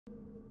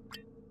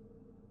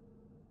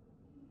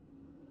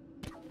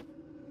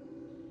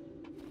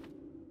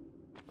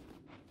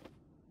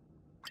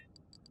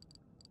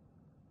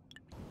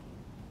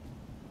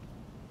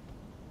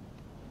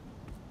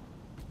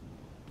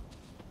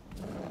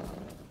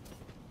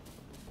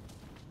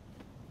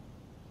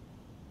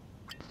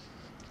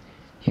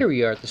Here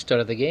we are at the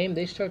start of the game.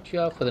 They start you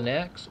off with an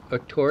axe, a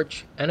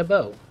torch, and a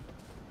bow.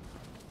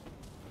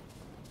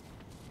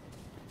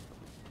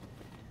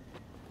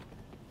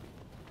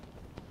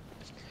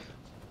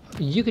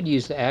 You could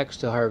use the axe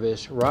to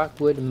harvest rock,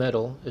 wood, and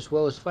metal, as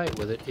well as fight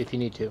with it if you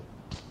need to.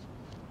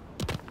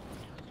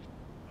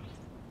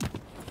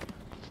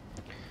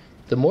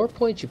 The more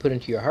points you put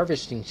into your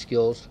harvesting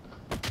skills,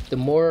 the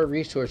more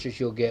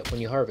resources you'll get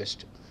when you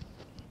harvest.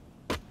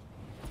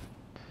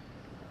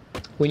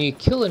 When you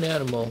kill an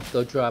animal,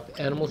 they'll drop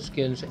animal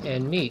skins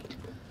and meat.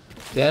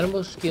 The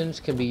animal skins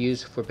can be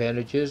used for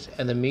bandages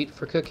and the meat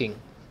for cooking.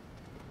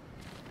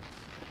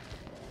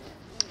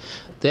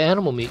 The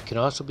animal meat can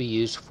also be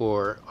used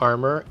for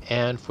armor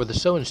and for the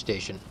sewing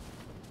station.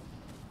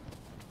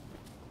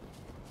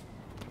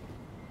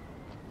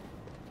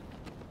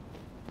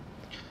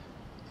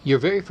 Your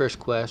very first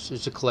quest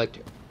is to collect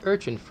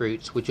urchin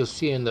fruits, which you'll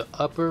see in the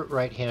upper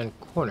right hand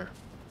corner.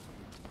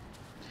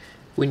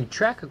 When you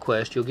track a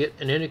quest, you'll get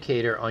an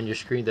indicator on your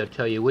screen that'll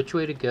tell you which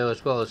way to go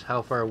as well as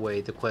how far away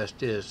the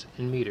quest is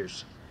in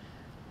meters.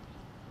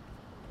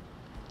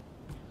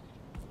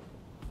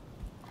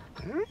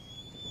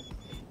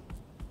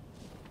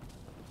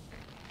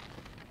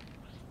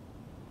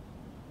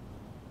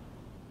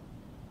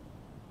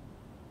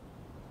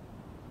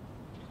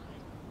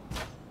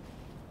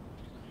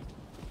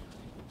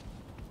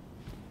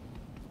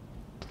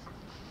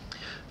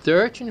 The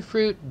urchin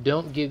fruit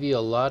don't give you a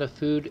lot of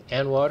food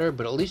and water,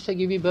 but at least they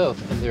give you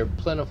both, and they're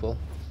plentiful.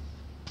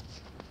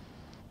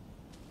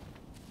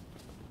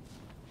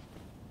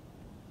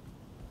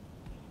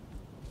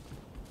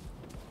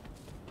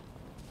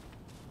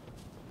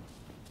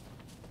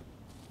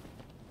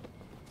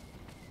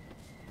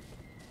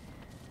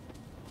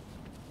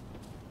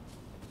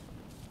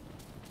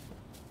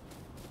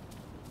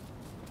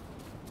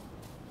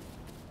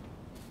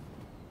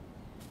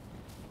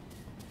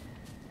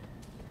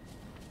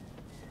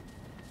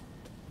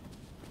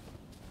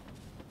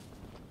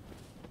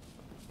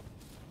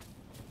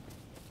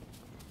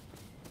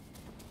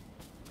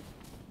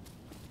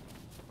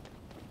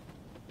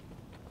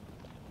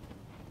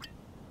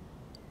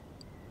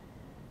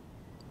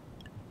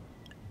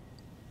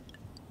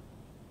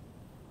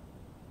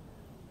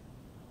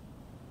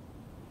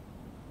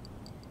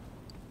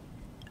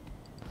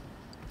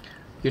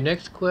 Your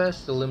next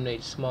quest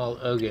eliminates small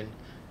Ogun,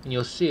 and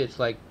you'll see it's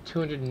like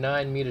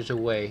 209 meters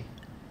away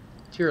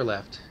to your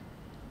left.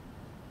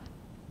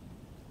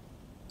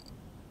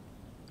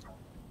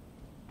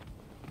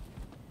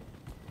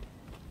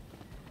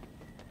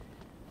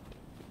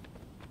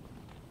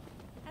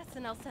 Es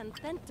en el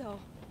centro.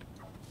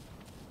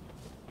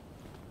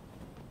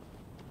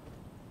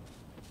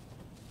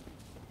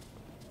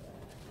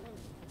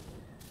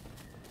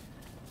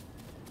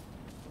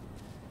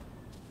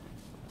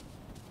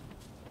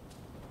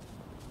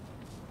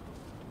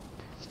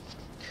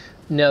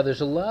 Now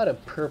there's a lot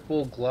of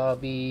purple,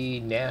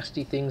 globby,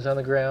 nasty things on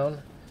the ground.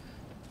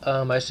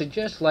 I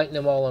suggest lighting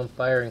them all on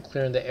fire and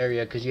clearing the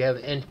area because you have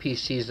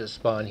NPCs that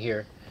spawn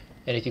here.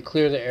 And if you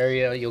clear the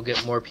area, you'll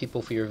get more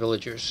people for your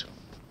villagers.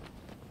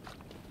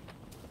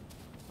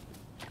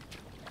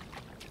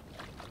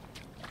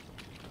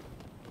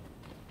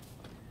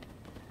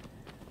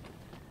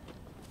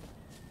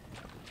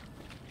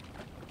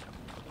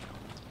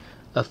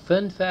 A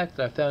fun fact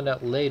that I found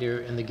out later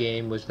in the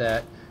game was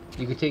that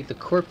you could take the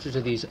corpses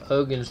of these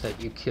Ogons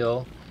that you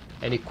kill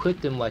and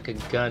equip them like a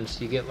gun,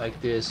 so you get like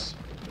this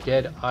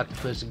dead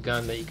octopus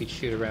gun that you could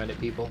shoot around at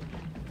people.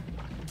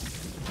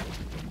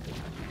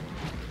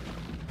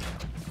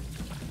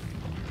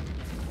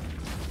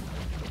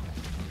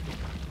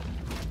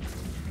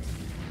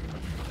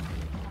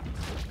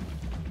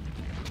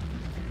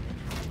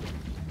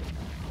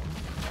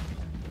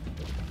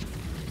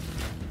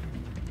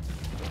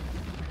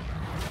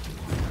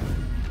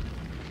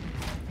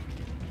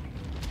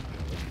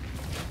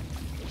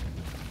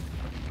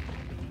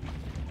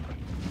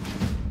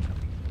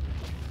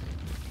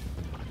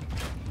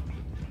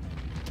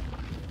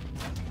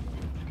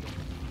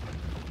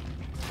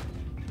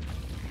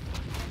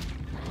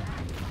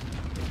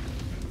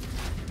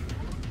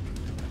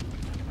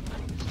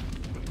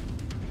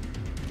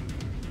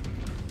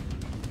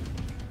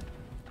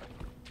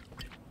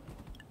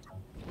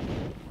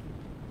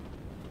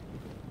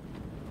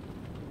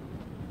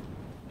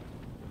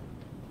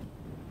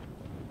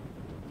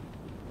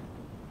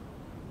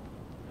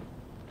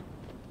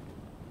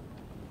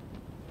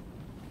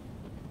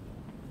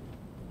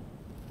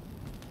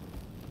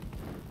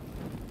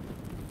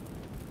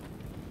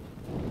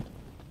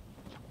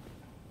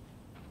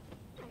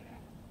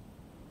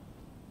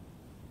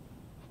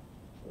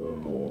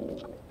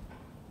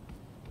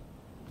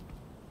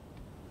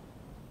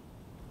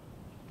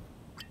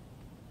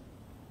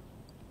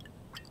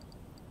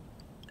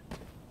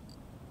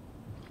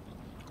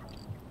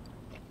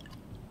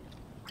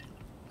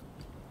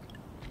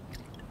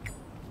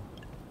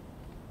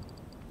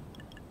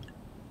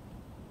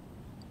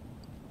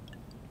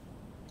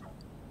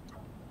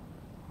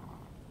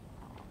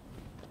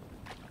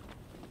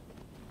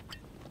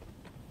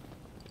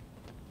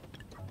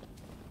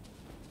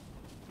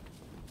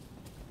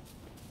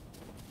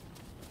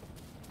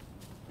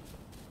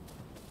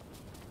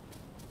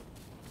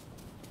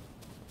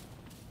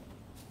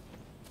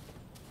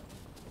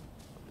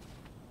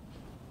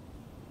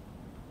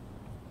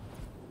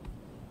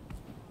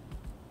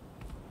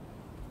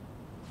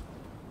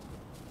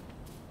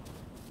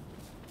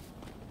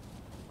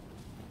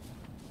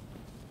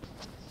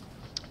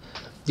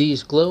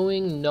 These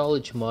glowing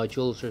knowledge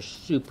modules are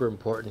super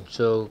important,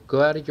 so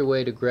go out of your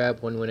way to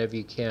grab one whenever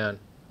you can.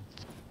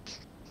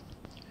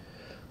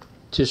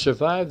 To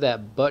survive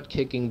that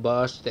butt-kicking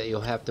boss that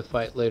you'll have to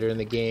fight later in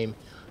the game,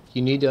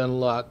 you need to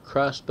unlock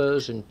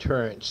crossbows and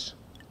turrets.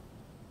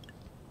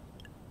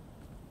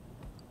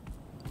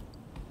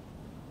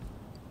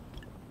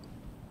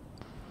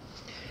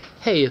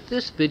 Hey, if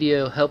this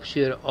video helps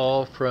you at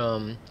all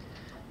from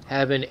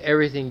having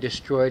everything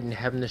destroyed and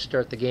having to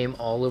start the game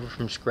all over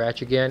from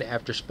scratch again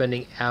after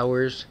spending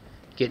hours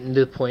getting to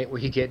the point where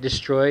you get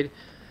destroyed,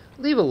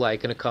 leave a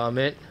like and a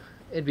comment.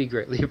 It'd be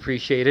greatly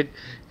appreciated.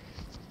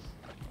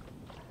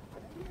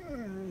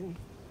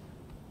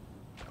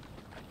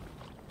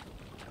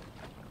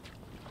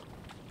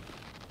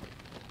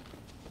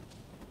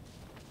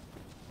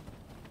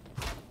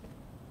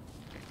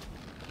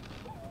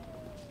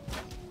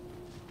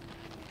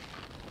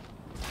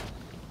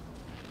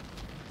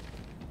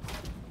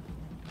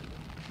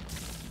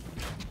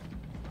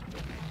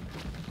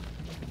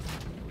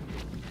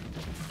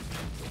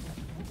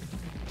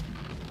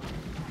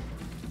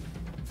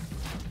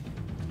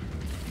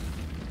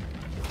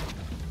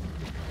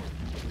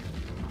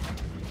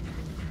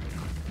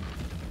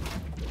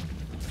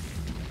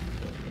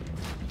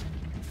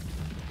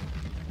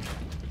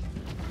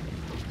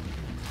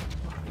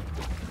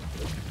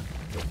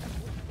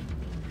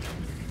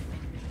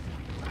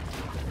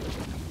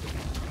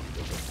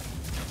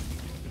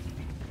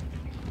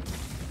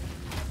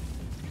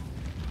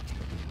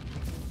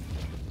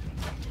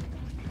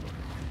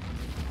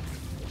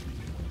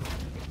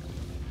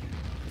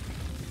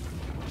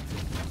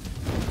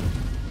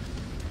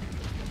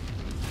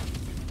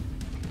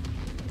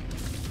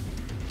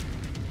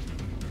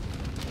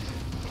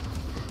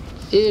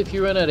 If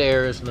you run out of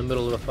arrows in the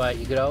middle of a fight,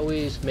 you could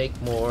always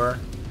make more.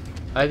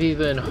 I've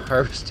even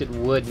harvested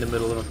wood in the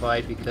middle of a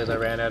fight because I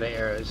ran out of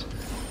arrows.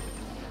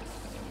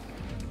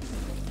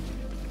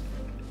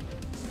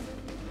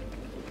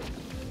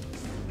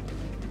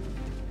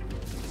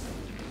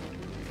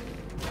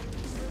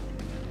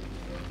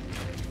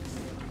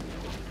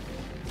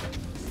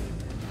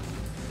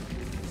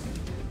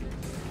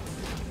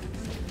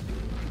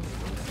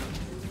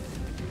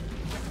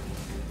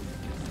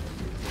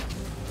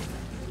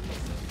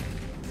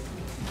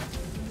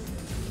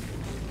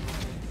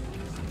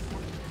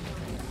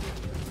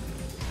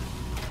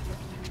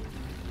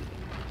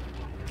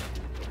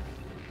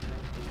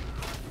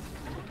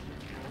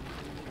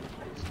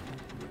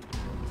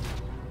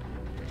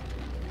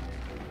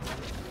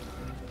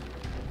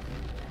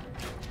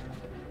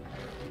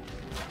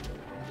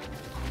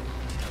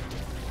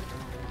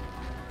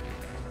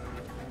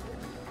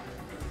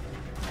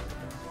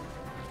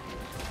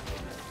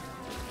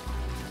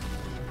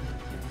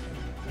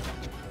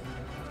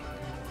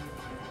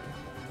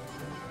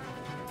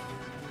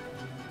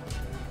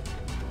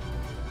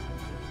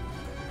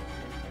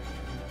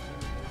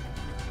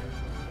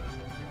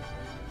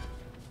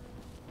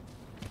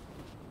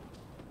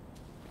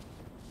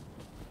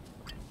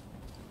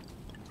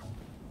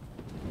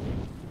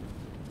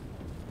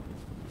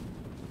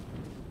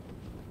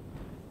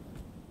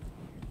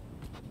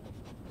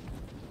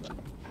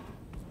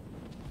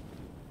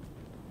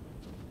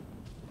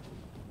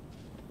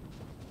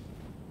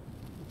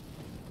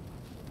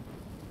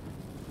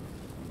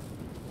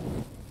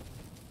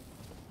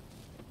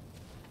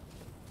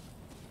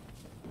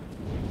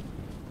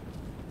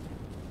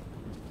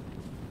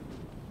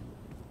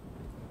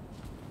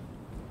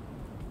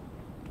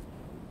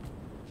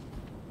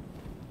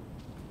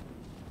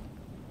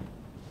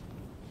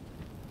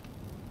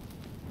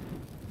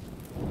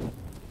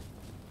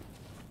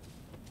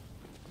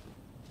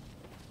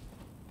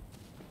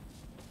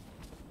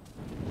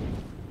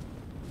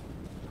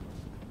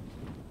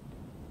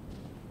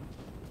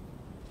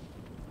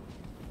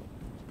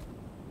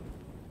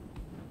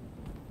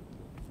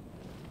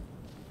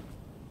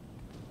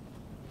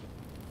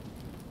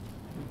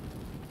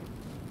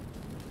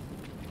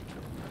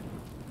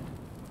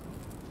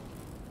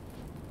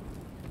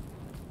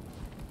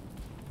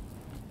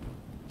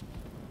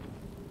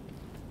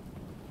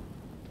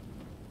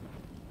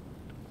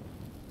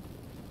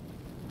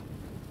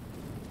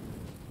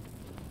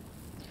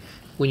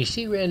 When you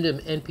see random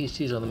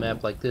NPCs on the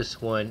map like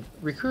this one,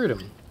 recruit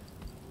them.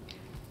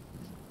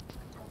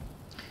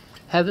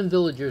 Having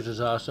villagers is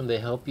awesome. They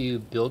help you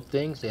build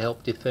things, they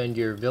help defend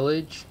your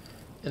village,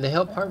 and they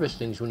help harvest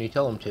things when you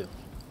tell them to.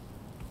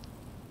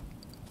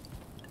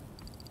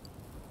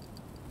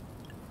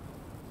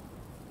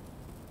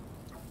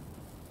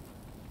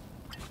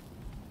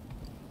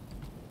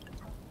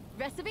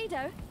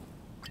 Recibido.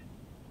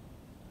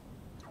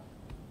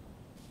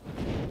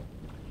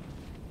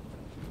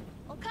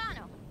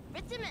 Ocano,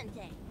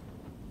 Ritzamente.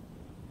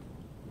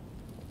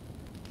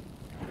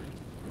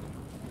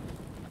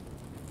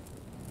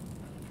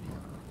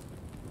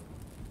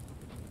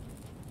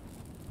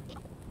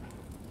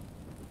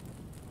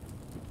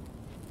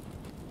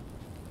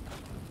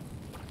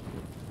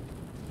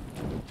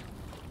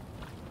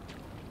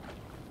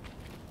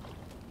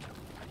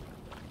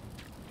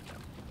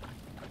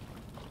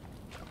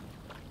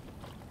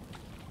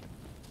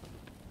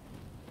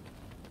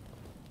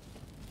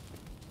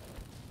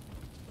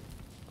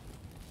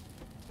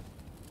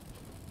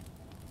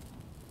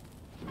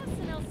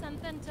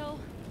 Memento.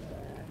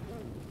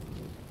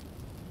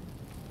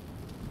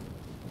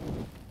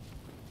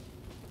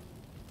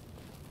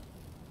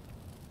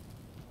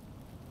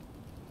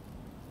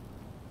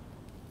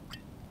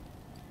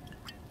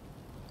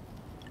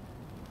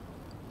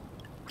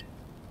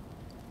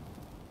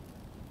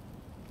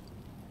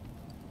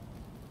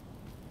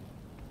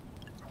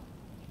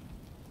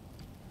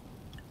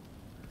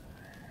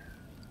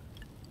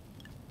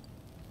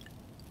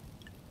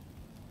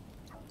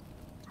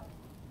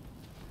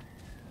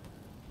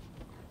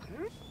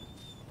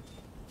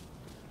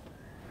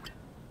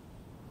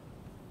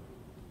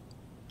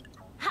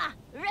 Ha!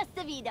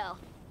 Restavido.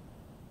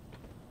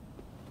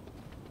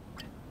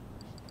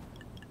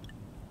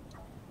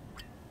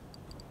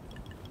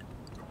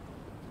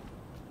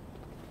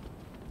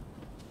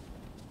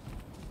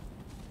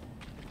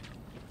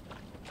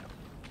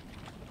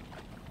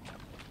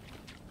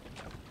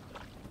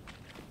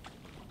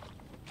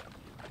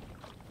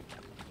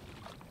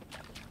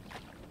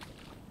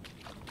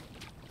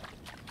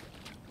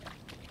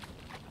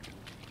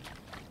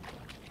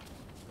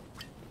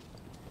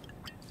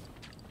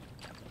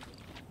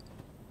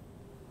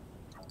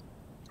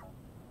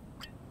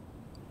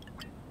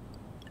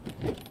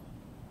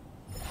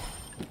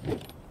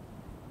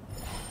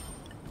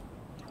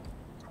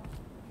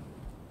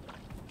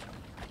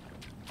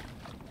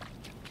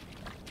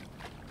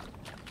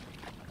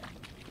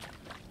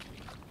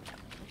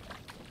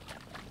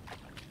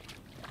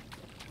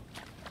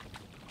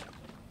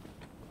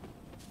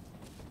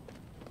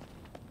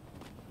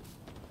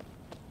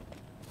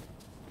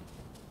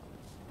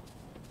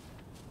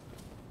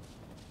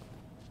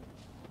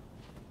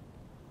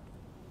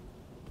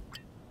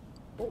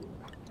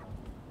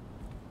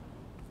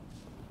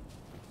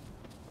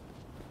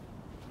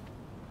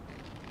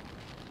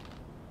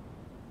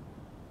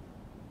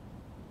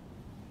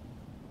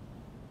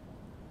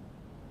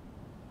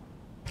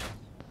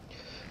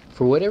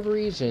 For whatever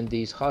reason,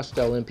 these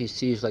hostile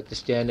NPCs like to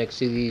stand next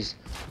to these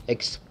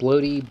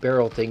explodey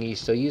barrel thingies,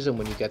 so use them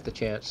when you get the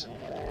chance.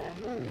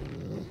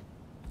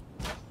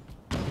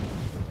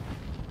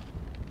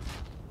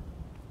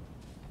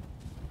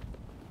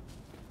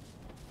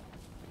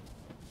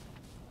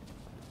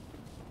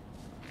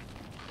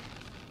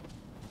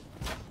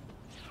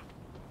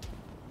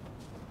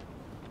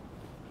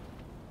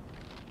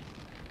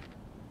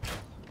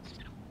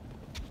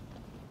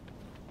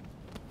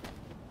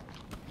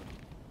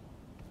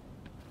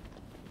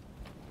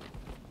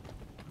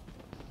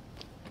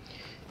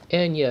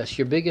 And yes,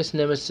 your biggest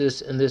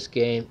nemesis in this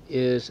game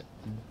is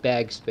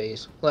bag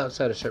space, well,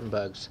 outside of certain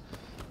bugs.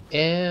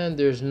 And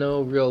there's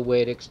no real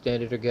way to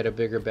extend it or get a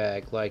bigger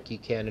bag like you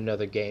can in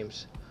other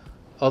games.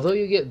 Although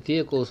you get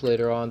vehicles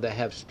later on that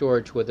have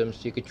storage with them, so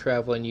you could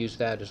travel and use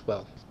that as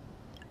well.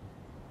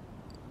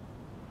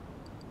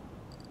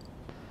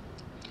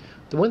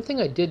 The one thing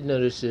I did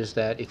notice is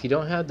that if you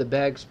don't have the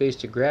bag space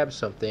to grab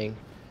something,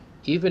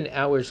 even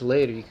hours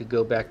later you could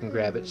go back and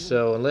grab it.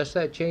 So unless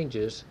that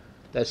changes,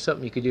 that's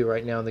something you could do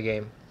right now in the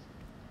game.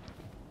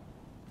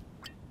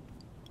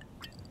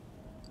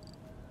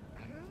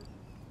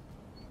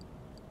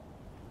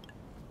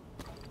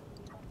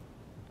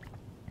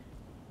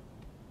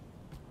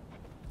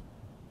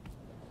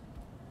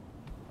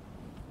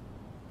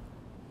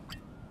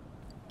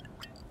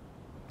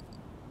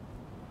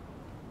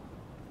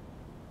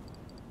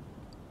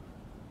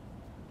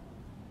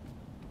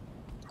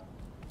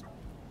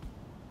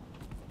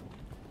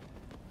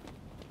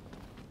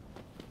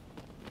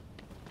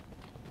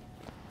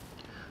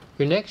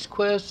 Your next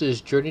quest is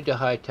Journey to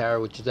High Tower,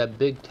 which is that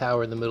big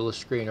tower in the middle of the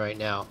screen right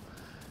now.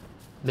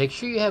 Make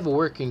sure you have a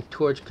working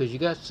torch because you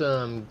got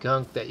some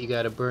gunk that you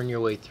got to burn your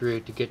way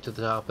through to get to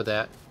the top of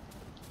that.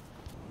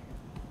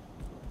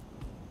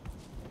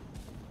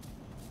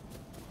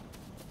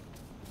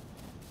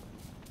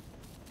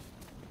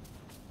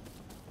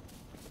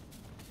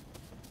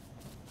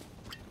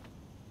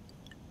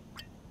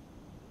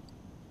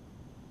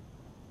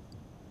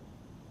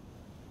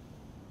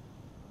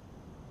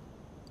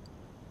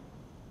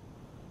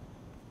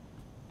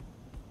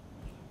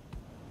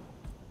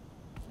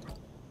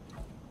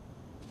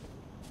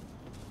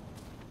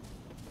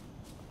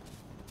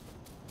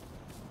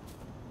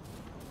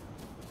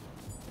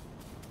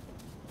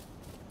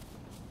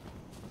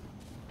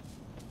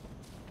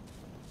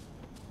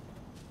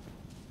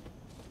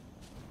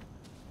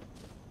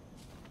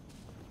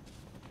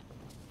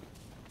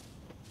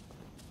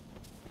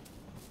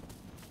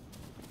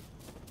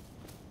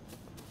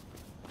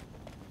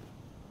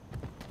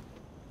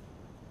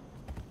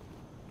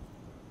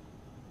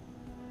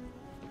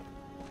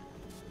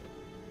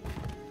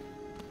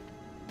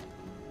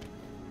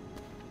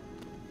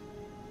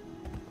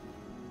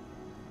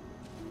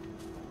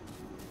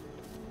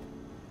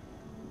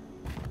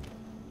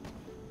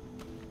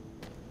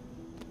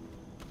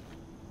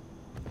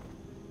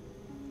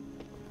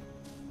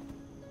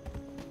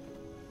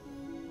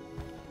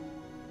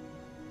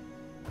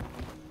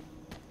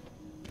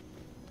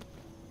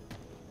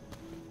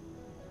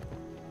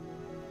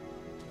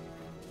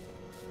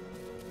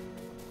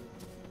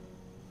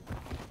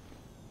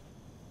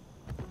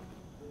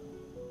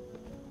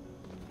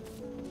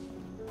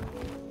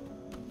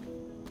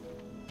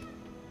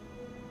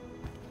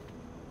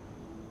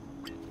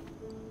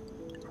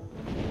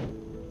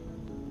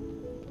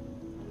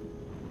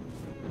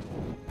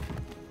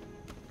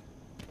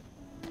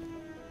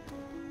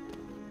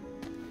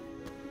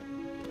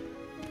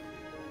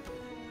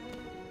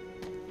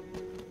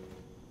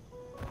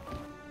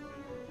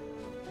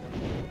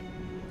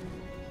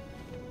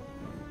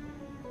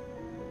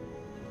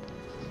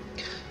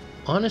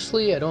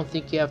 Honestly, I don't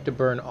think you have to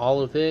burn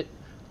all of it.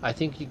 I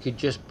think you could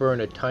just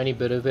burn a tiny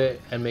bit of it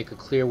and make a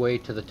clear way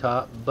to the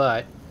top,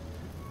 but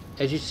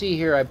as you see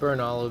here, I burn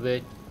all of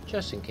it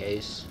just in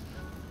case.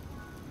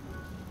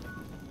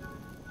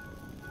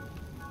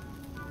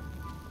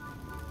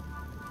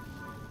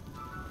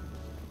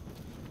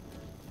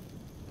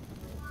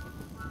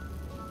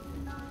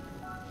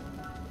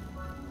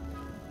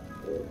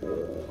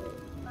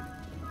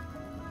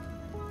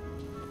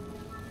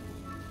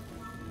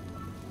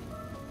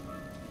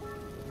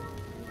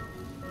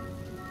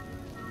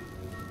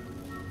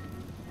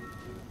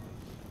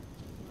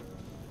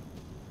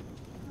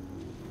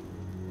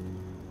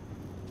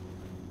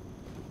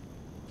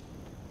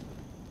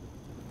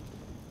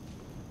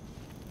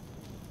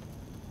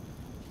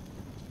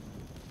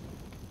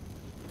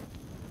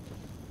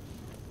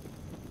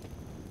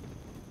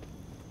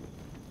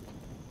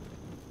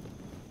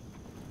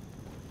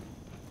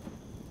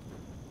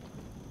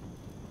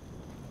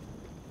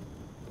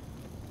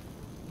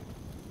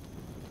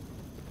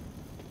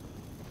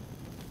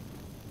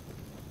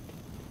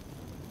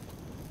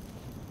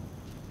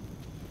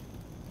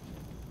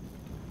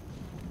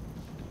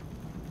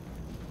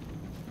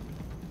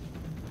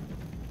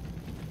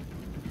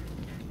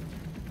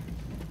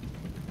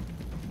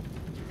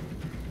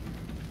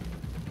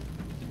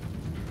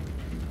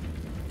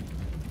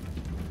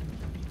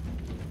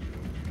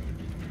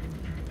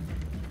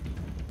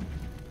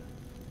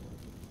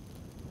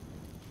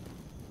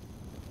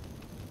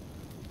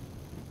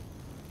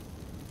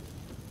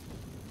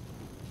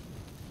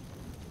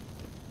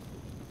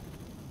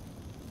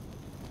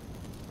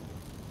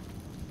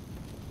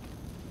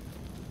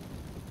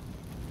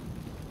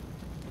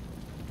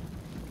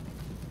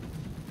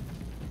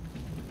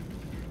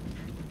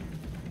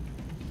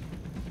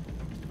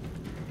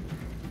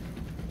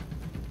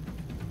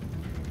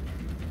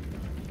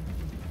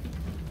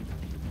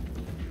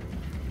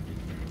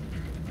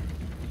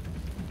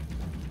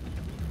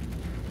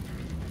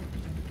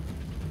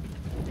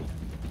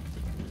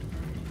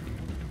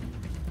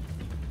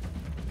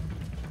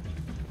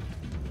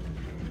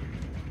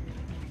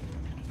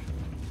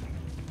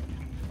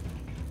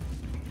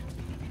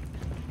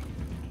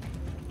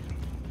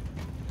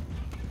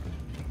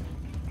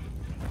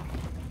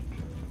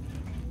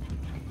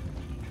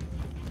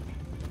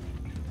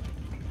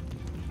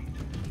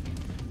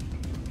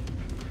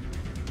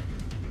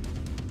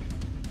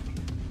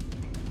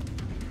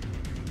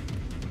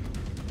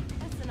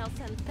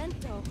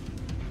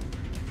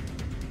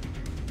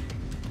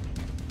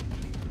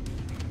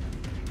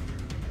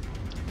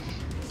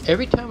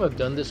 Every time I've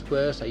done this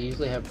quest, I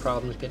usually have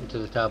problems getting to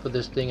the top of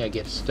this thing. I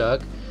get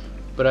stuck,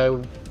 but I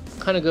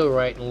kind of go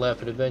right and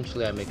left, and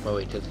eventually I make my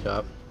way to the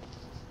top.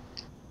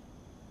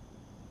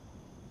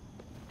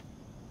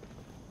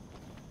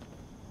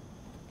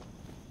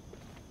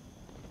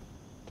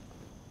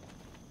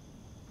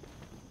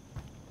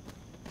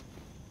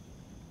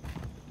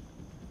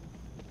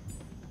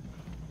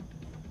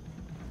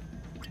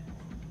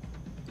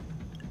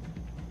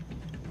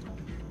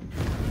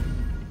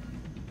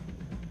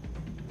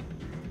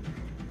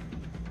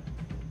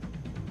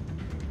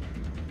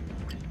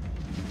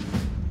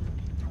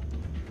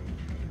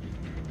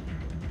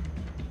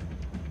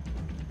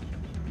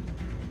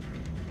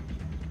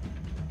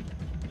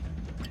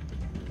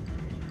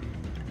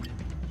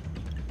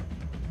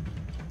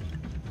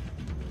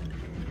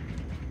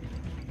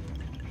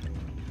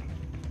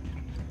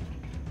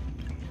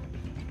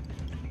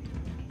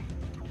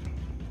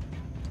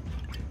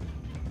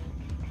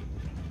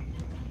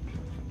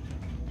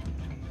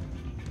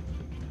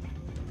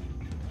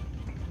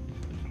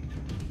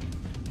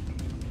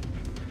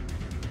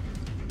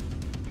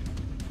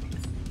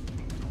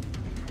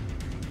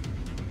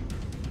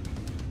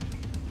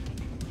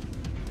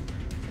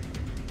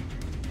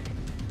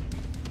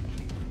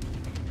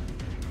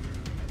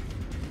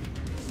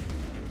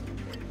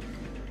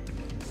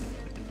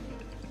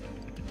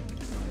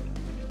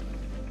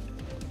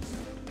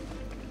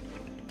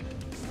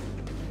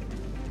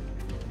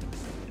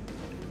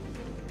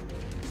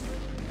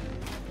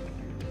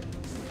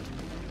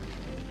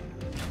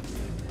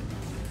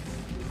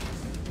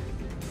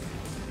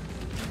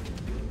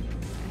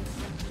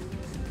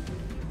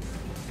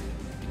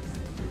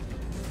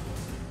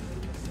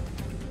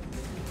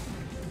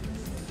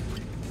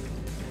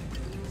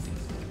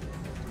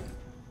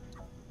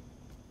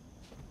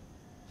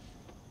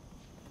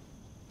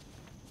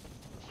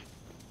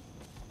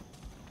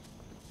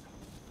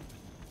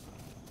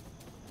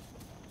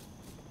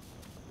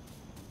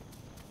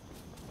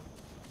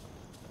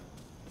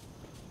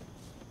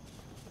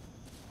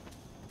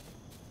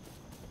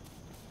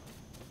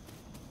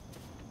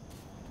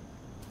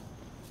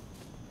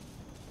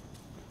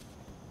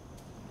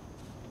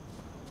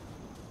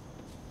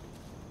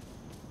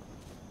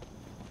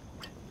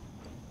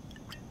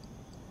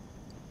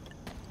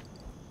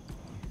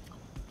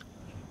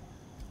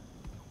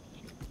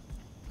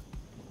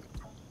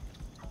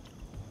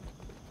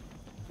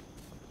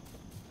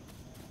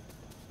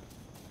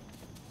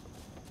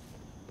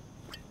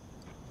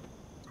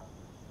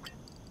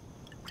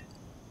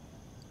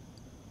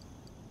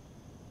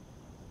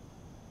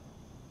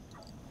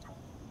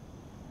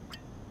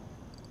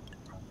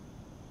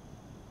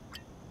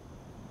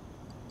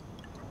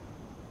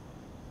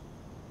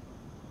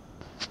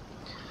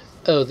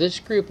 Oh, this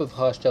group of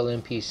hostile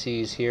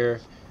NPCs here,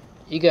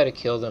 you gotta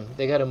kill them.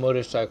 They got a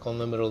motorcycle in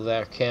the middle of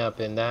that camp,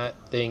 and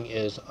that thing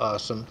is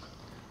awesome.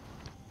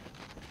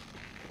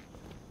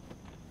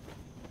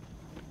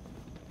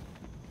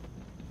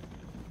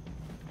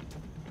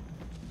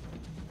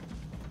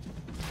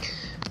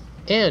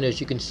 And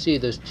as you can see,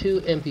 those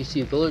two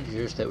NPC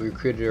villagers that we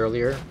recruited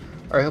earlier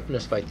are helping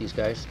us fight these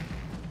guys.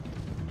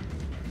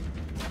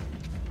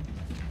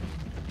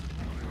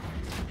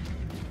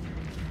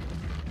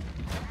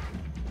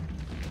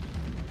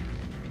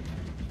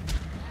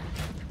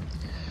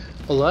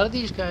 A lot of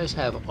these guys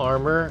have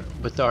armor,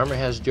 but the armor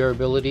has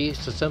durability,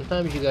 so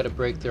sometimes you gotta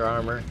break their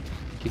armor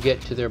to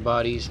get to their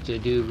bodies to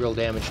do real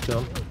damage to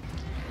them.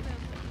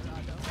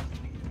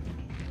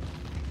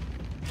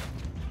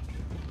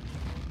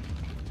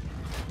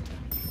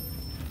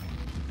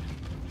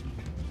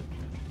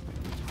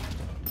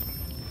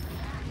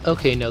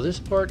 Okay, now this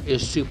part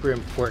is super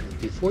important.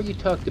 Before you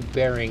talk to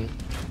Bering,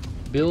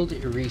 build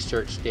a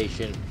research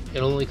station.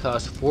 It only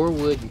costs 4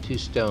 wood and 2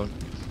 stone.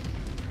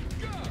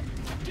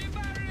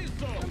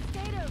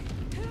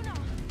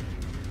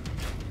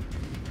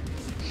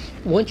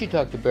 Once you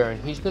talk to Baron,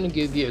 he's going to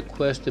give you a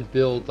quest to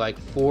build like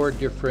 4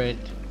 different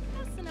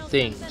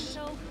things.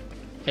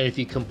 And if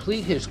you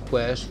complete his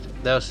quest,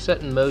 that'll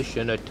set in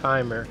motion a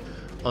timer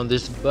on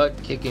this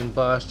butt-kicking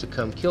boss to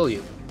come kill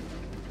you.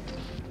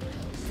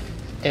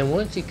 And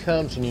once he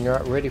comes and you're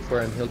not ready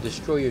for him, he'll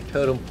destroy your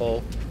totem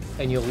pole,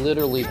 and you'll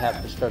literally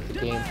have to start the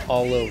game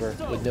all over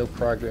with no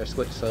progress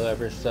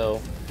whatsoever. So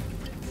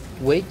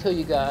wait till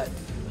you got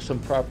some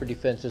proper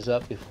defenses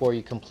up before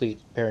you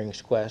complete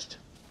Baring's quest.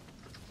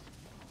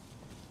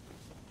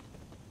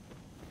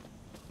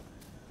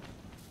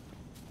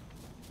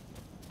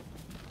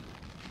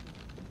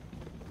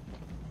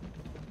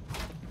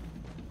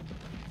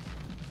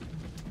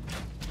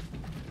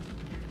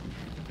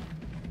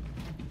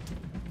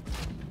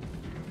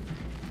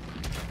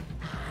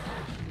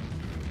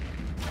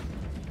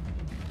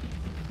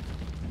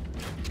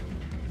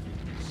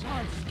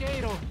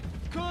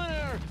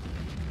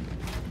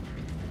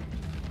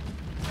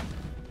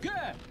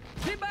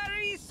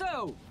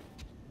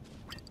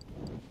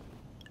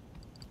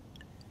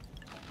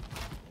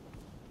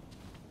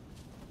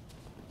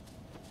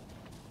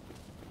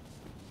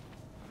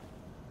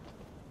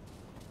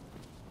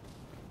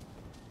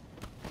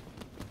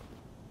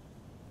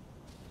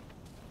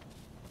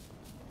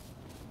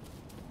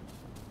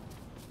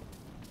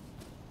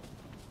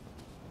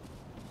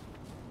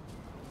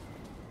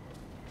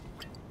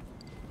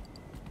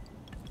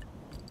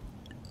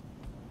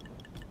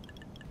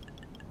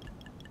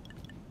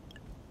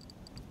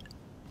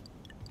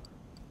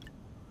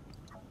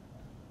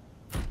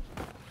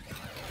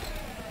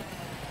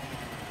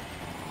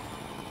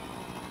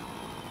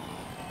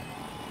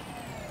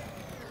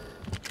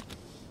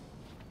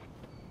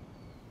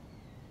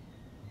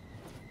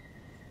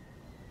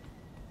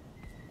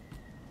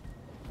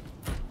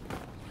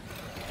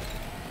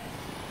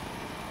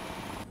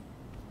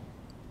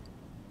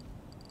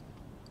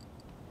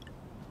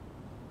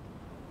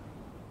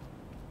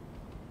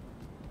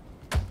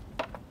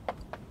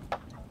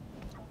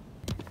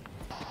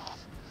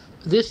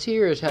 This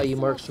here is how you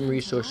mark some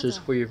resources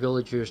for your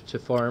villagers to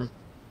farm.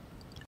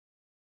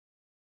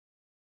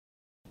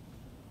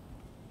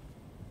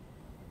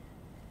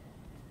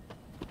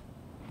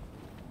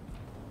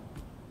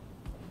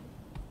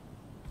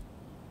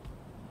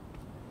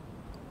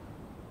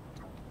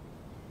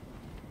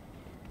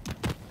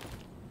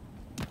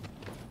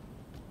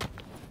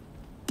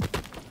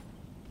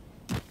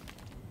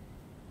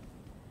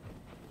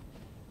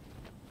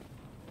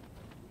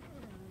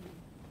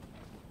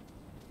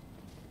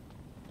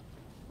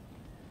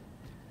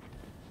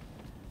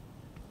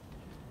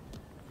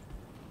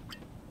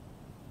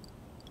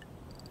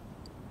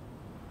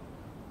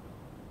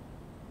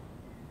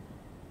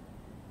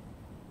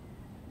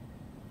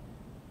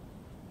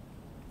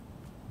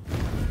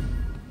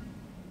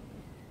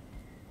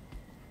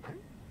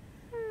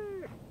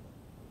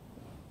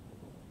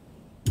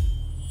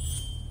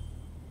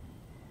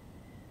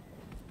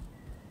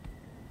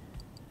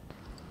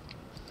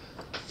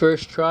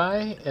 First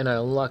try, and I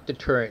unlock the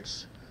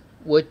turrets.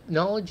 What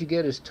knowledge you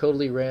get is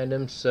totally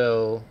random,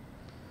 so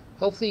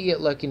hopefully you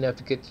get lucky enough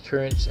to get the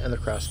turrets and the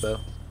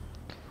crossbow.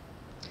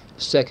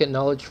 Second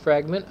knowledge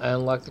fragment, I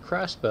unlock the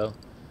crossbow.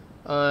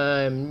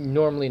 I'm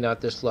normally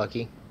not this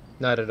lucky.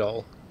 Not at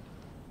all.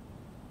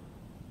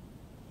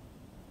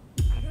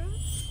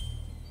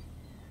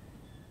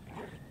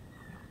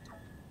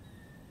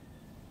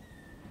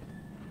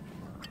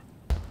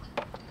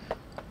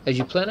 As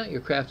you plan out your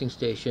crafting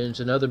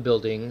stations and other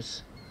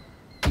buildings,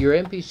 your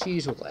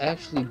NPCs will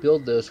actually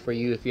build those for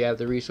you if you have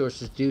the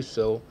resources to do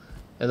so,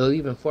 and they'll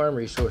even farm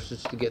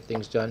resources to get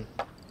things done.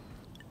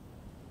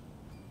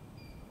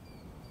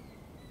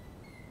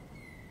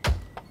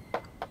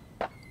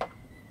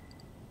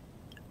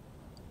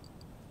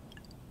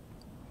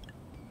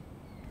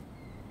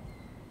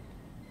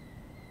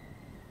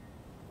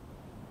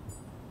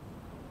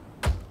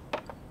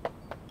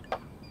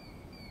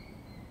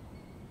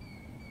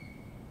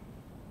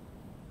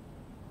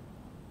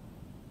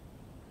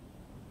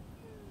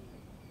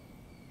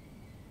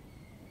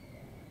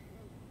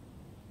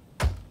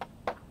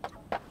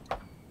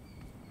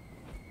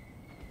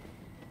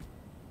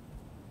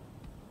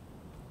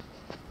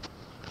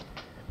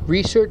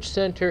 Research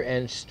center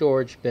and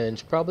storage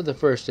bins. Probably the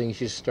first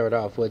things you start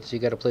off with, so you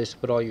got a place to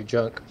put all your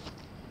junk.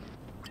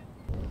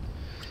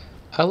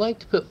 I like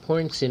to put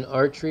points in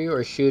archery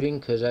or shooting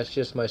because that's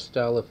just my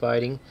style of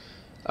fighting.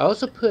 I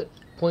also put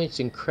points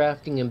in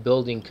crafting and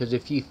building because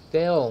if you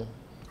fail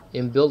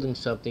in building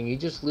something, you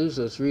just lose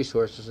those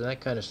resources, and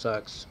that kind of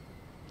sucks.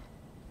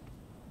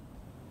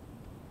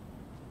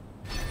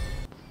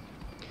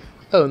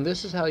 Oh, and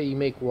this is how you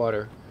make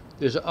water.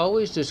 There's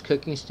always this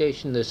cooking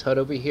station, this hut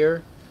over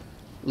here.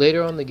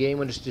 Later on in the game,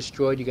 when it's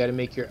destroyed, you got to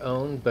make your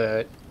own,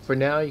 but for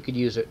now, you could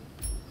use it.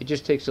 It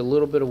just takes a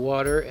little bit of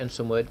water and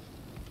some wood.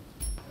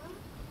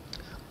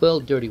 Well,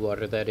 dirty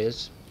water, that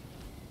is.